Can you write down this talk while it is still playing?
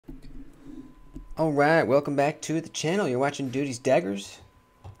Alright, welcome back to the channel. You're watching Duty's Daggers,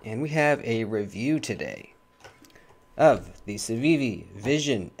 and we have a review today of the Civivi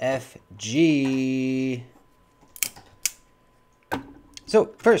Vision FG.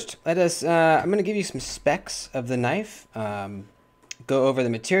 So first, I'm going to give you some specs of the knife, go over the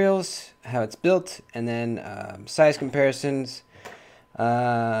materials, how it's built, and then size comparisons,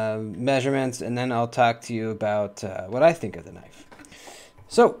 measurements, and then I'll talk to you about what I think of the knife.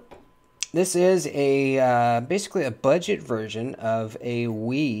 So, this is basically a budget version of a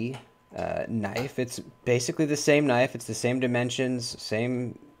Wii knife. It's basically the same knife. It's the same dimensions,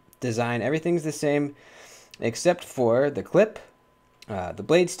 same design. Everything's the same except for the clip, the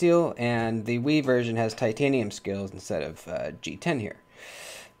blade steel, and the Wii version has titanium scales instead of G10 here.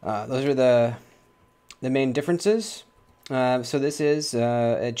 Those are the main differences. So this is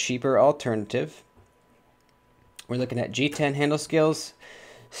a cheaper alternative. We're looking at G10 handle scales,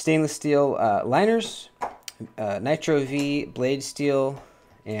 stainless steel liners, Nitro V blade steel,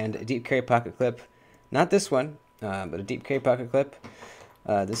 and a deep carry pocket clip. Not this one, but a deep carry pocket clip.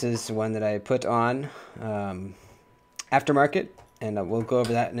 This is one that I put on aftermarket, and we'll go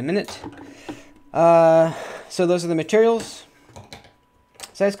over that in a minute. So those are the materials.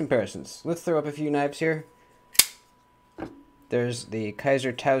 Size comparisons. Let's throw up a few knives here. There's the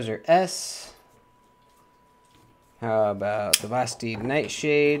Kaiser Towser S. How about the Vasti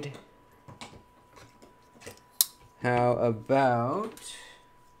Nightshade? How about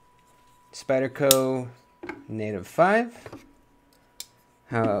Spyderco Native 5?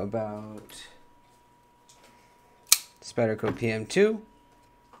 How about Spyderco PM2?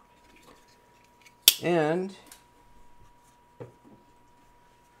 And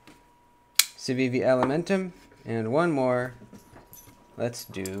Civivi Elementum. And one more. Let's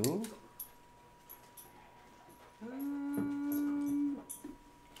do...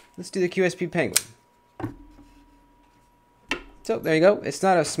 Let's do the QSP Penguin. So there you go. It's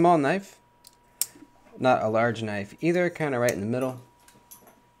not a small knife, not a large knife either, kind of right in the middle.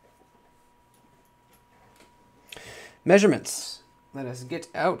 Measurements. Let us get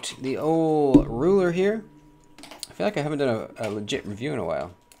out the old ruler here. I feel like I haven't done a legit review in a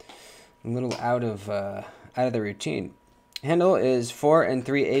while. I'm a little out of the routine. Handle is 4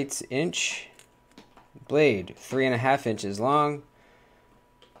 3/8 inch. Blade 3.5 inches long.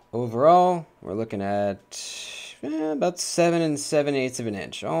 Overall, we're looking at about 7 7/8 of an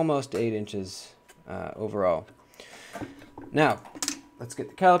inch, almost 8 inches overall. Now, let's get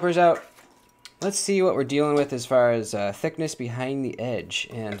the calipers out. Let's see what we're dealing with as far as thickness behind the edge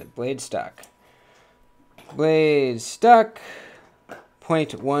and blade stock. Blade stock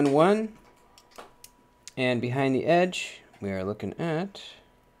 0.11, and behind the edge, we are looking at...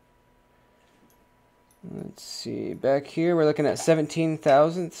 Let's see, back here we're looking at 17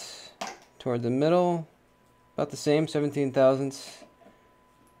 thousandths toward the middle, about the same, 17 thousandths.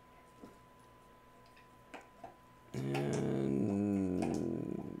 And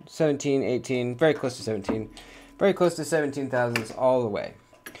 17, 18, very close to 17. Very close to 17 thousandths all the way,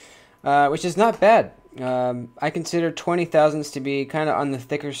 which is not bad. I consider 20 thousandths to be kind of on the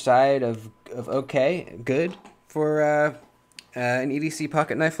thicker side of okay, good for an EDC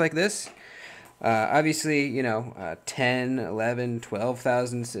pocket knife like this. Obviously, you know, 10, 11, 12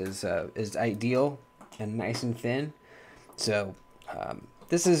 thousandths is ideal and nice and thin. So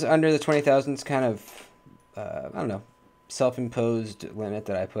this is under the 20 thousandths, kind of, I don't know, self-imposed limit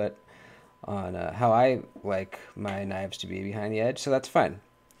that I put on how I like my knives to be behind the edge. So that's fine.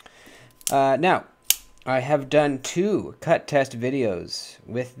 Now, I have done 2 cut test videos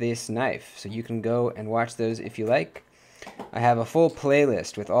with this knife, so you can go and watch those if you like. I have a full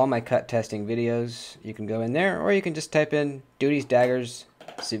playlist with all my cut testing videos. You can go in there, or you can just type in Duty's Daggers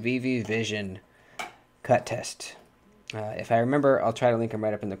Civivi Vision cut test. If I remember, I'll try to link them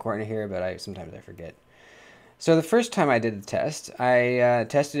right up in the corner here, but sometimes I forget. So the first time I did the test, I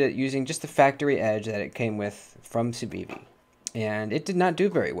tested it using just the factory edge that it came with from Civivi, and it did not do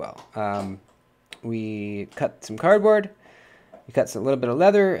very well. We cut some cardboard. We cut a little bit of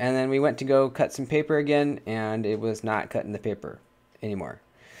leather, and then we went to go cut some paper again, and it was not cutting the paper anymore.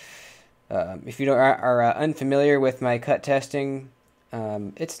 If you are unfamiliar with my cut testing,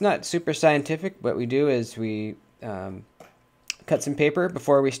 it's not super scientific. What we do is we cut some paper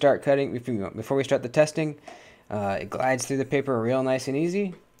before we start cutting. Before we start the testing, it glides through the paper real nice and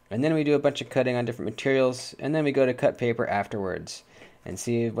easy, and then we do a bunch of cutting on different materials, and then we go to cut paper afterwards and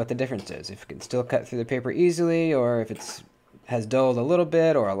see what the difference is. If it can still cut through the paper easily, or if it's has dulled a little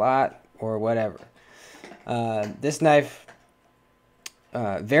bit or a lot or whatever. This knife,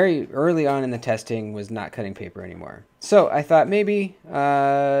 very early on in the testing, was not cutting paper anymore. So I thought maybe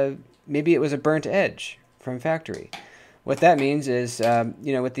maybe it was a burnt edge from factory. What that means is,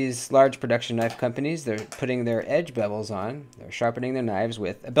 with these large production knife companies, they're putting their edge bevels on, they're sharpening their knives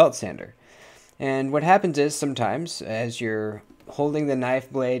with a belt sander. And what happens is sometimes, as you're holding the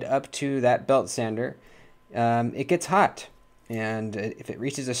knife blade up to that belt sander, it gets hot. And if it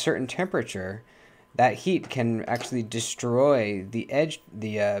reaches a certain temperature, that heat can actually destroy the edge,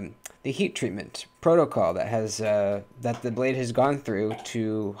 the heat treatment protocol that the blade has gone through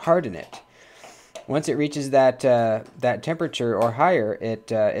to harden it. Once it reaches that temperature or higher,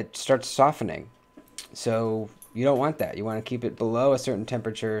 it starts softening. So you don't want that. You want to keep it below a certain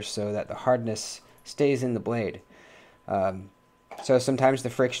temperature so that the hardness stays in the blade. So sometimes the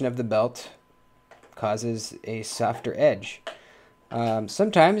friction of the belt causes a softer edge.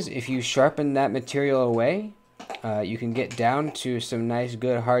 Sometimes if you sharpen that material away, you can get down to some nice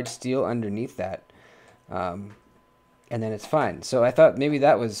good hard steel underneath that. And then it's fine. So I thought maybe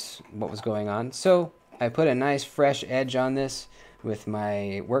that was what was going on. So I put a nice fresh edge on this with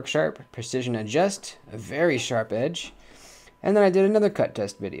my Work Sharp Precision Adjust, a very sharp edge. And then I did another cut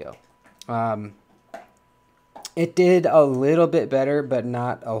test video. It did a little bit better, but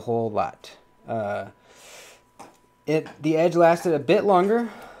not a whole lot. The edge lasted a bit longer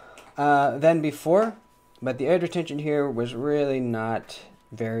than before, but the edge retention here was really not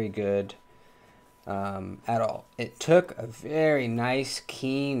very good at all. It took a very nice,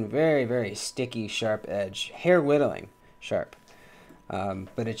 keen, very, very sticky, sharp edge, hair whittling sharp,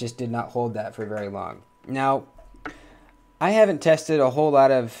 but it just did not hold that for very long. Now, I haven't tested a whole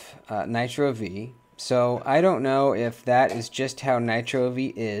lot of Nitro V, so I don't know if that is just how Nitro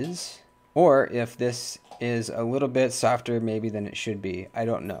V is, or if this is a little bit softer maybe than it should be. I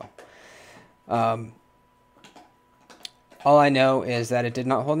don't know. All I know is that it did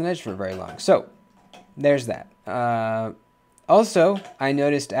not hold an edge for very long. So there's that. Also, I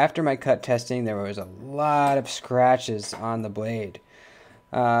noticed after my cut testing there was a lot of scratches on the blade.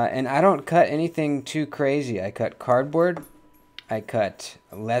 And I don't cut anything too crazy. I cut cardboard, I cut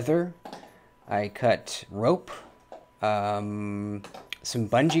leather, I cut rope, some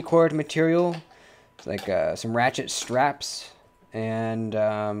bungee cord material, like some ratchet straps, and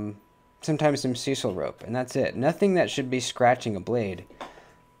sometimes some sisal rope, and that's it. Nothing that should be scratching a blade.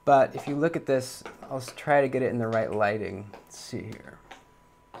 But if you look at this, I'll try to get it in the right lighting. Let's see here.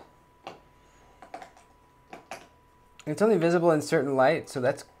 It's only visible in certain light, so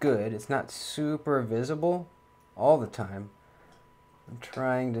that's good. It's not super visible all the time. I'm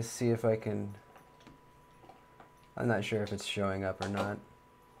trying to see if I can... I'm not sure if it's showing up or not.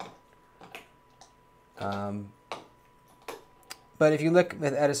 But if you look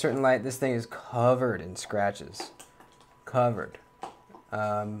at a certain light, this thing is covered in scratches. Covered.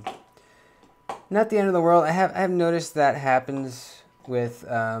 Not the end of the world. I have noticed that happens with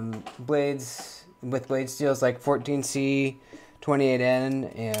blades, with blade steels like 14C,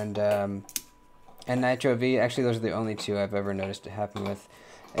 28N, and Nitro V. Actually, those are the only two I've ever noticed it happen with.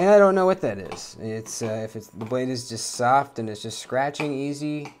 And I don't know what that is. It's if the blade is just soft and it's just scratching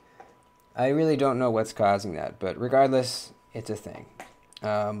easy. I really don't know what's causing that, but regardless, it's a thing.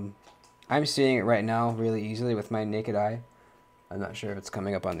 I'm seeing it right now really easily with my naked eye. I'm not sure if it's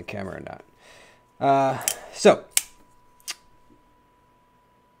coming up on the camera or not. So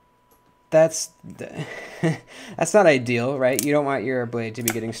that's that's not ideal, right? You don't want your blade to be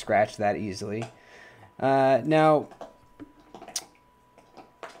getting scratched that easily. Now,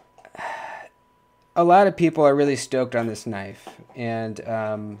 a lot of people are really stoked on this knife, and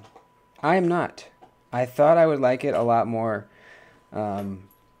I am not. I thought I would like it a lot more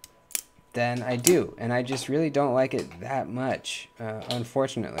than I do, and I just really don't like it that much,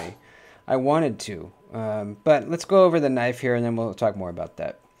 unfortunately. I wanted to, but let's go over the knife here, and then we'll talk more about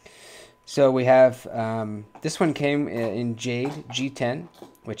that. So we have, this one came in Jade G10,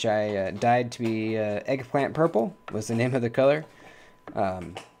 which I dyed to be eggplant purple, was the name of the color.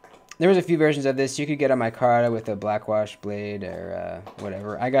 There was a few versions of this. You could get a micarta with a blackwash blade or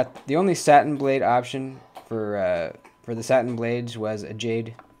whatever. I got the only satin blade option for the satin blades was a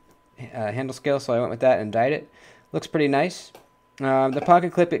jade handle scale, so I went with that and dyed it. Looks pretty nice. The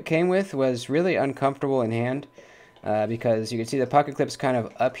pocket clip it came with was really uncomfortable in hand because you can see the pocket clip's kind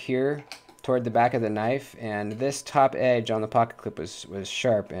of up here toward the back of the knife, and this top edge on the pocket clip was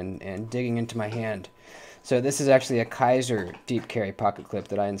sharp and digging into my hand. So this is actually a Kaiser deep carry pocket clip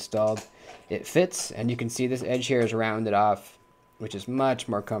that I installed. It fits, and you can see this edge here is rounded off, which is much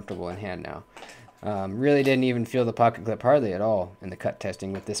more comfortable in hand now. Really didn't even feel the pocket clip hardly at all in the cut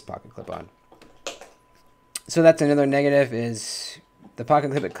testing with this pocket clip on. So that's another negative, is the pocket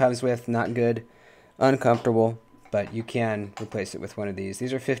clip it comes with, not good, uncomfortable. but you can replace it with one of these.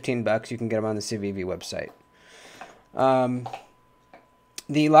 These are $15. You can get them on the Civivi website.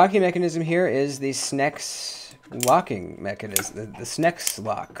 The locking mechanism here is the Snex locking mechanism, the Snex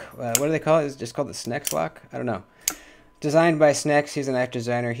lock. What do they call it? It's just called the Snex lock? I don't know. Designed by Snex. He's a knife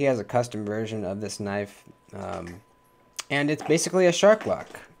designer. He has a custom version of this knife. And it's basically a shark lock.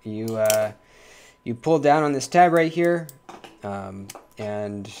 You pull down on this tab right here,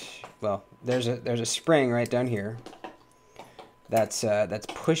 and well, there's a spring right down here that's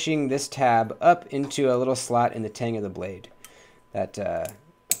pushing this tab up into a little slot in the tang of the blade that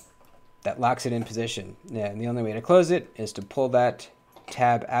locks it in position. Yeah, and the only way to close it is to pull that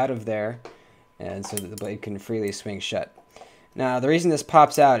tab out of there, and so that the blade can freely swing shut. Now, the reason this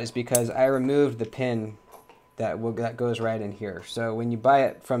pops out is because I removed the pin that goes right in here. So when you buy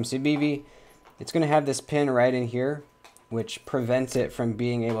it from Civivi, it's going to have this pin right in here, which prevents it from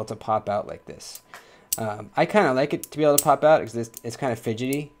being able to pop out like this. I kind of like it to be able to pop out because it's kind of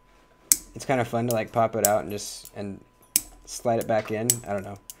fidgety. It's kind of fun to like pop it out and slide it back in. I don't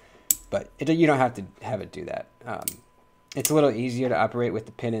know, but you don't have to have it do that. It's a little easier to operate with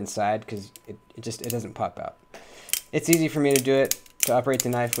the pin inside because it doesn't pop out. It's easy for me to do it, to operate the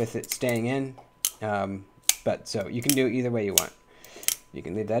knife with it staying in. But so you can do it either way you want. You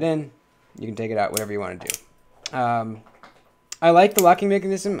can leave that in. You can take it out, whatever you want to do. I like the locking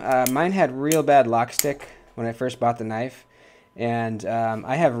mechanism. Mine had real bad lock stick when I first bought the knife. And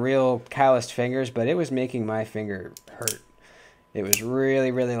I have real calloused fingers, but it was making my finger hurt. It was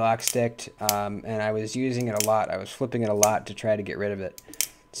really, really lock sticked, and I was using it a lot. I was flipping it a lot to try to get rid of it.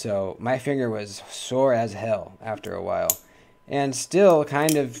 So my finger was sore as hell after a while. And still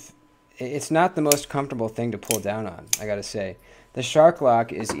kind of, it's not the most comfortable thing to pull down on, I gotta say. The shark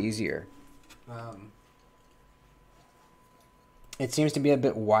lock is easier. It seems to be a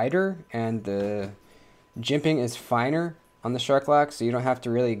bit wider, and the jimping is finer on the shark lock, so you don't have to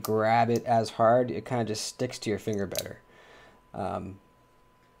really grab it as hard. It kind of just sticks to your finger better.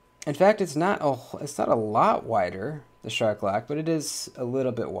 In fact, it's not a lot wider, the shark lock, but it is a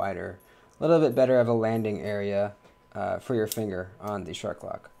little bit wider, a little bit better of a landing area for your finger on the shark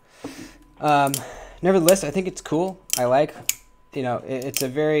lock. Nevertheless, I think it's cool. I like, it's a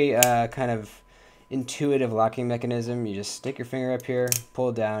very kind of intuitive locking mechanism. You just stick your finger up here,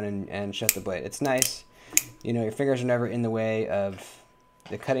 pull down, and shut the blade. It's nice. Your fingers are never in the way of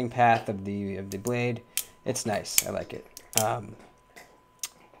the cutting path of the blade. It's nice. I like it.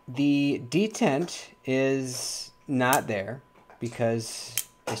 The detent is not there because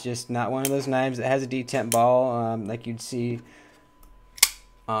it's just not one of those knives that has a detent ball like you'd see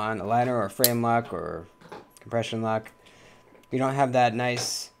on a liner or a frame lock or compression lock. You don't have that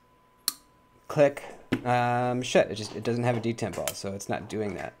nice click shut. It doesn't have a detent ball, so it's not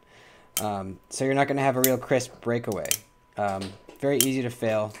doing that. So you're not going to have a real crisp breakaway. Very easy to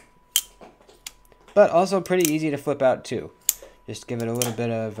fail, but also pretty easy to flip out too. Just give it a little bit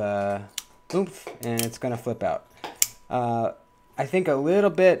of oomph, and it's going to flip out. I think a little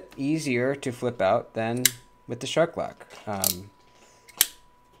bit easier to flip out than with the shark lock.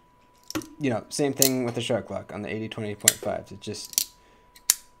 Same thing with the shark lock on the 80-20.5. It's just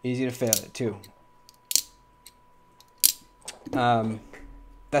easy to fail it too.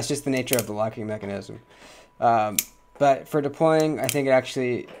 That's just the nature of the locking mechanism. But for deploying, I think it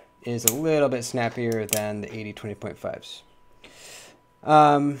actually is a little bit snappier than the 80-20.5s.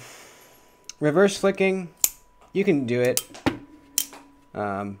 Reverse flicking, you can do it.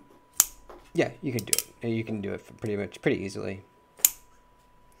 Yeah, you can do it. You can do it pretty easily.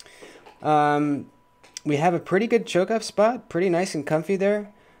 We have a pretty good choke up spot, pretty nice and comfy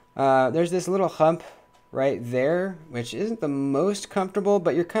there. There's this little hump right there, which isn't the most comfortable,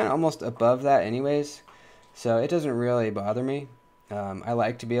 but you're kind of almost above that anyways, so it doesn't really bother me. I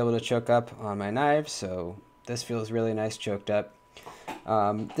like to be able to choke up on my knives, so this feels really nice choked up.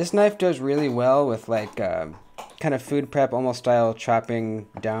 This knife does really well with like kind of food prep almost style chopping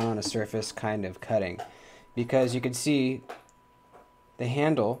down on a surface kind of cutting, because you can see the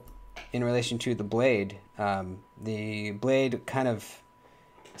handle in relation to the blade kind of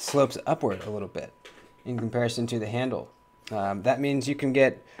slopes upward a little bit in comparison to the handle. That means you can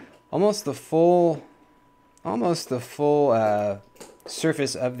get almost the full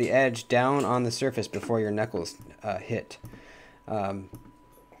surface of the edge down on the surface before your knuckles hit.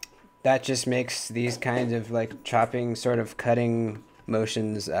 That just makes these kinds of like chopping sort of cutting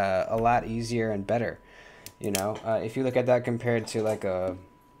motions a lot easier and better. If you look at that compared to like a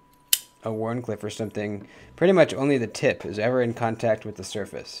Warncliffe or something, pretty much only the tip is ever in contact with the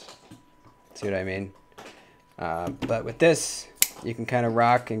surface. See what I mean? But with this, you can kind of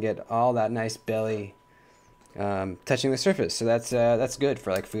rock and get all that nice belly touching the surface. So that's good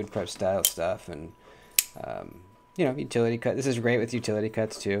for like food prep style stuff, and you know, utility cut. This is great with utility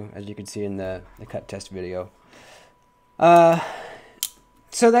cuts too, as you can see in the cut test video.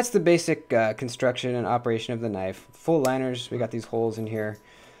 So that's the basic construction and operation of the knife. Full liners. We got these holes in here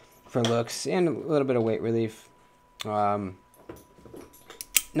for looks and a little bit of weight relief.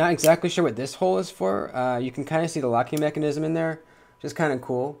 Not exactly sure what this hole is for. You can kind of see the locking mechanism in there, which is kind of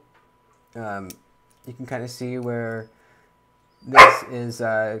cool. You can kind of see where this is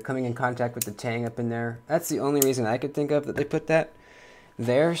coming in contact with the tang up in there. That's the only reason I could think of that they put that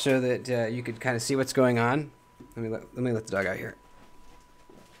there, so that you could kind of see what's going on. Let me let the dog out here.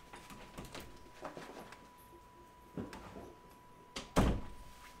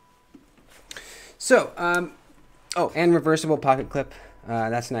 So, oh, and reversible pocket clip.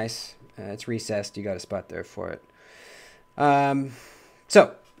 That's nice. It's recessed. You got a spot there for it.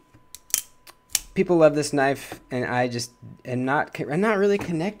 So, people love this knife, and I just am not really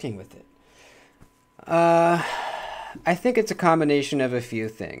connecting with it. I think it's a combination of a few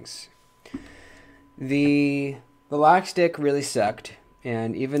things. The lock stick really sucked,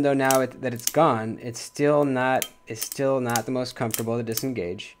 and even though now that it's gone, it's still not the most comfortable to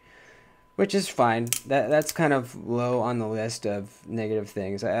disengage, which is fine. That's kind of low on the list of negative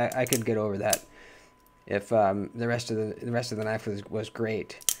things. I could get over that if the rest of the knife was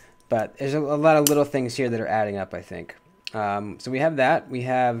great. But there's a lot of little things here that are adding up, I think. So we have that. We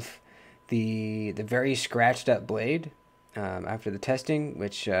have the very scratched up blade after the testing,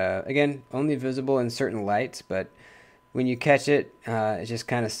 which again, only visible in certain lights, but when you catch it, it just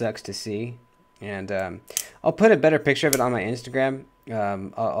kind of sucks to see. And I'll put a better picture of it on my Instagram.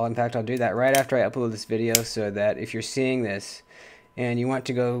 In fact, I'll do that right after I upload this video, so that if you're seeing this and you want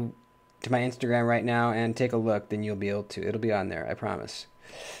to go to my Instagram right now and take a look, then you'll be able to. It'll be on there, I promise.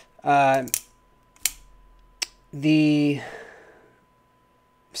 The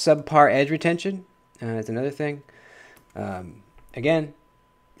subpar edge retention is another thing. Again,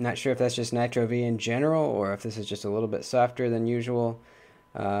 not sure if that's just Nitro V in general, or if this is just a little bit softer than usual.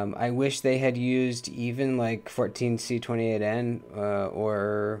 I wish they had used even like 14C28N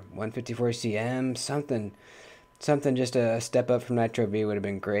or 154CM, something just a step up from Nitro V would have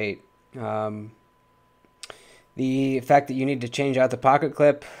been great. The fact that you need to change out the pocket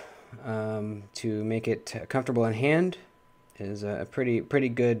clip to make it comfortable in hand is a pretty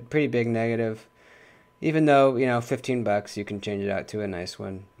big negative. Even though, you know, $15 you can change it out to a nice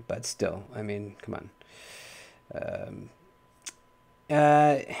one, but still, I mean, come on.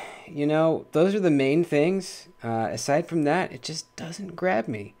 You know, those are the main things. Aside from that, it just doesn't grab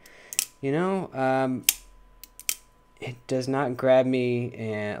me. You know, it does not grab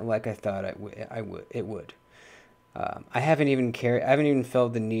me like I thought it would. I haven't even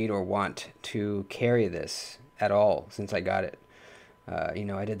felt the need or want to carry this at all since I got it. You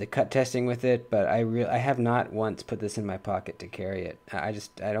know, I did the cut testing with it, but I have not once put this in my pocket to carry it. I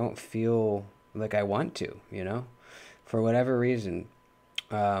don't feel like I want to, you know, for whatever reason.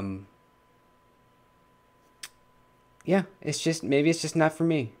 Yeah, maybe it's just not for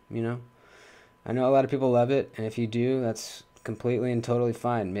me, you know. I know a lot of people love it, and if you do, that's completely and totally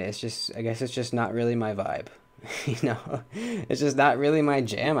fine. I guess it's just not really my vibe. You know, it's just not really my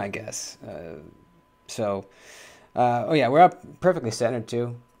jam, I guess. Oh yeah, we're up perfectly centered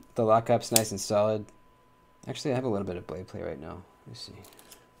too. The lockup's nice and solid. Actually, I have a little bit of blade play right now. Let me see.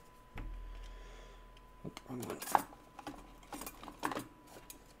 Oop, wrong one.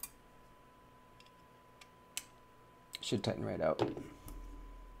 Should tighten right out.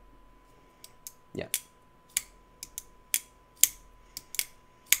 Yeah.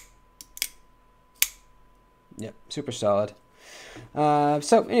 Yep, super solid.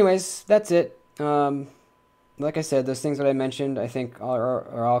 So anyways, that's it. Like I said, those things that I mentioned, I think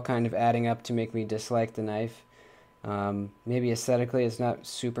are all kind of adding up to make me dislike the knife. Maybe aesthetically it's not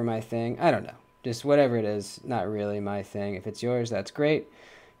super my thing. I don't know. Just whatever it is, not really my thing. If it's yours, that's great.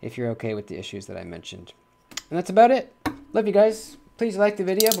 If you're okay with the issues that I mentioned. And that's about it. Love you guys. Please like the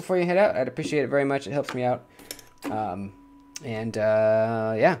video before you head out. I'd appreciate it very much. It helps me out.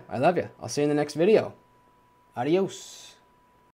 Yeah, I love you. I'll see you in the next video. Adios.